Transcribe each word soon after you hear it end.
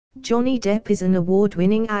Johnny Depp is an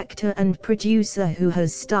award-winning actor and producer who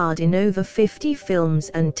has starred in over 50 films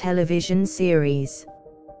and television series.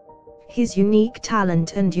 His unique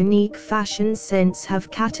talent and unique fashion sense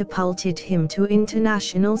have catapulted him to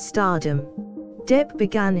international stardom. Depp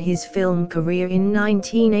began his film career in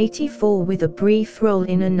 1984 with a brief role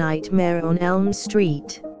in A Nightmare on Elm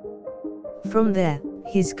Street. From there,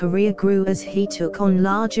 his career grew as he took on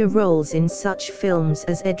larger roles in such films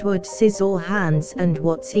as Edward Scissorhands and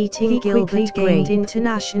What's Eating Gilbert. He gained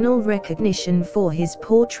international recognition for his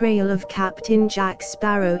portrayal of Captain Jack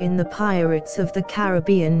Sparrow in the Pirates of the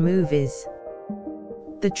Caribbean movies.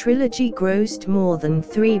 The trilogy grossed more than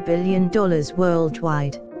 $3 billion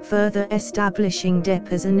worldwide, further establishing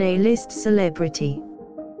Depp as an A-list celebrity.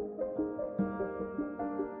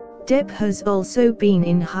 Depp has also been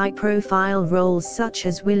in high-profile roles such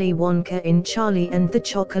as Willy Wonka in Charlie and the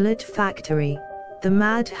Chocolate Factory, the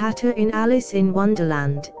Mad Hatter in Alice in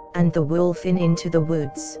Wonderland, and the Wolf in Into the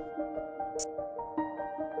Woods.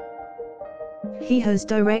 He has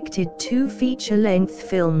directed 2 feature-length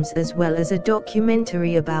films as well as a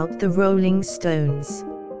documentary about the Rolling Stones.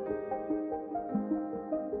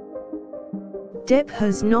 Depp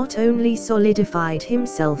has not only solidified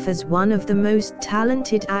himself as one of the most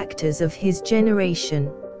talented actors of his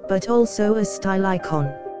generation, but also a style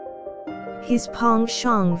icon. His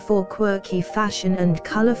penchant for quirky fashion and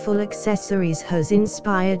colorful accessories has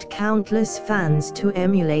inspired countless fans to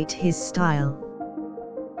emulate his style.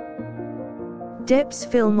 Depp's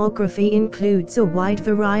filmography includes a wide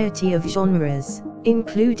variety of genres,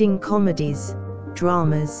 including comedies,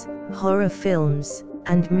 dramas, horror films,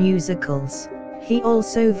 and musicals. He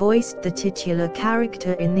also voiced the titular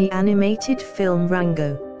character in the animated film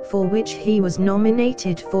Rango, for which he was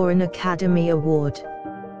nominated for an Academy Award.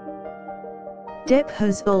 Depp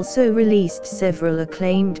has also released several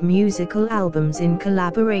acclaimed musical albums in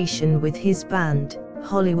collaboration with his band,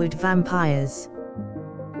 Hollywood Vampires.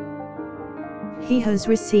 He has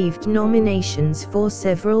received nominations for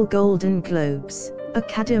several Golden Globes,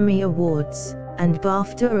 Academy Awards, and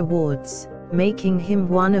BAFTA Awards, making him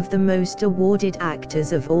one of the most awarded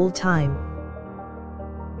actors of all time.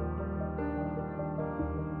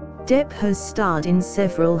 Depp has starred in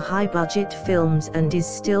several high-budget films and is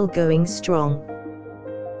still going strong.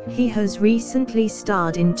 He has recently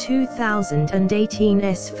starred in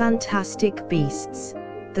 2018's Fantastic Beasts,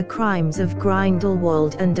 The Crimes of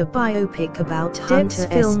Grindelwald, and a biopic about Hunter S. Thompson.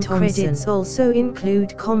 Depp's film credits also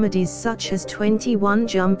include comedies such as 21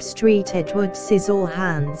 Jump Street, Edward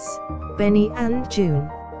Scissorhands, Benny and June,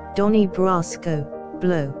 Donnie Brasco,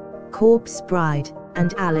 Blow, Corpse Bride,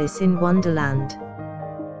 and Alice in Wonderland.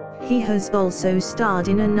 He has also starred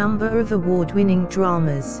in a number of award-winning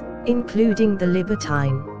dramas, including The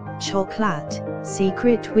Libertine, Chocolat,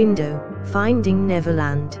 Secret Window, Finding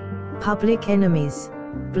Neverland, Public Enemies,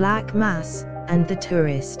 Black Mass, and The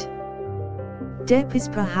Tourist. Depp is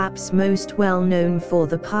perhaps most well known for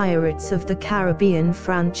the Pirates of the Caribbean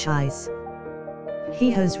franchise. He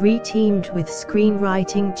has re-teamed with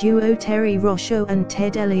screenwriting duo Terry Rossio and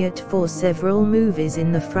Ted Elliott for several movies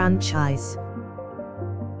in the franchise.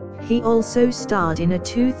 He also starred in a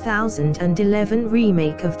 2011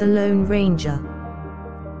 remake of The Lone Ranger.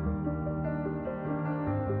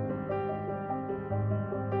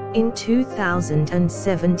 In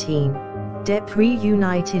 2017, Depp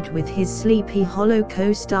reunited with his Sleepy Hollow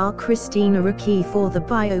co-star Christina Ricci for the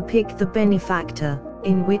biopic The Benefactor,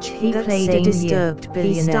 in which he played a disturbed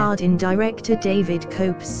billionaire. He starred in director David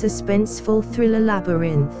Koepp's suspenseful thriller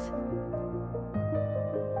Labyrinth.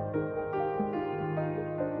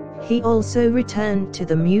 He also returned to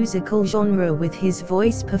the musical genre with his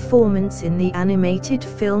voice performance in the animated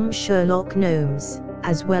film Sherlock Gnomes,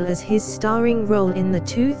 as well as his starring role in the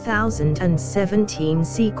 2017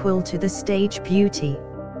 sequel to The Stage Beauty.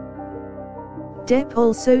 Depp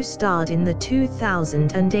also starred in the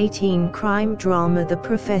 2018 crime drama The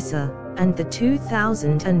Professor, and the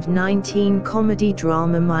 2019 comedy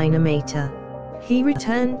drama Minomator. He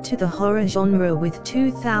returned to the horror genre with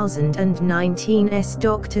 2019's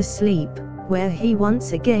Dr. Sleep, where he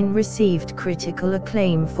once again received critical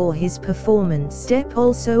acclaim for his performance. Depp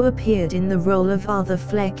also appeared in the role of Arthur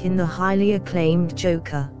Fleck in the highly acclaimed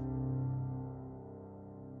Joker.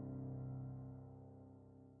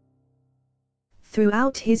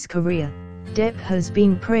 Throughout his career, Depp has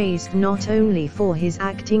been praised not only for his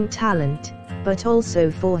acting talent, but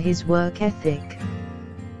also for his work ethic.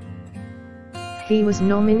 He was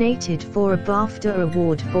nominated for a BAFTA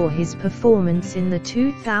award for his performance in the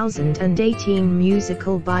 2018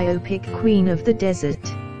 musical biopic Queen of the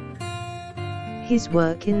Desert. His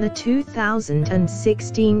work in the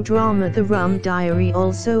 2016 drama The Rum Diary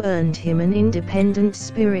also earned him an Independent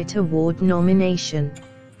Spirit Award nomination.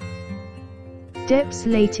 Depp's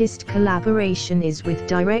latest collaboration is with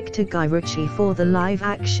director Guy Ritchie for the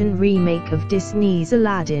live-action remake of Disney's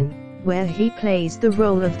Aladdin, where he plays the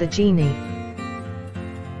role of the genie.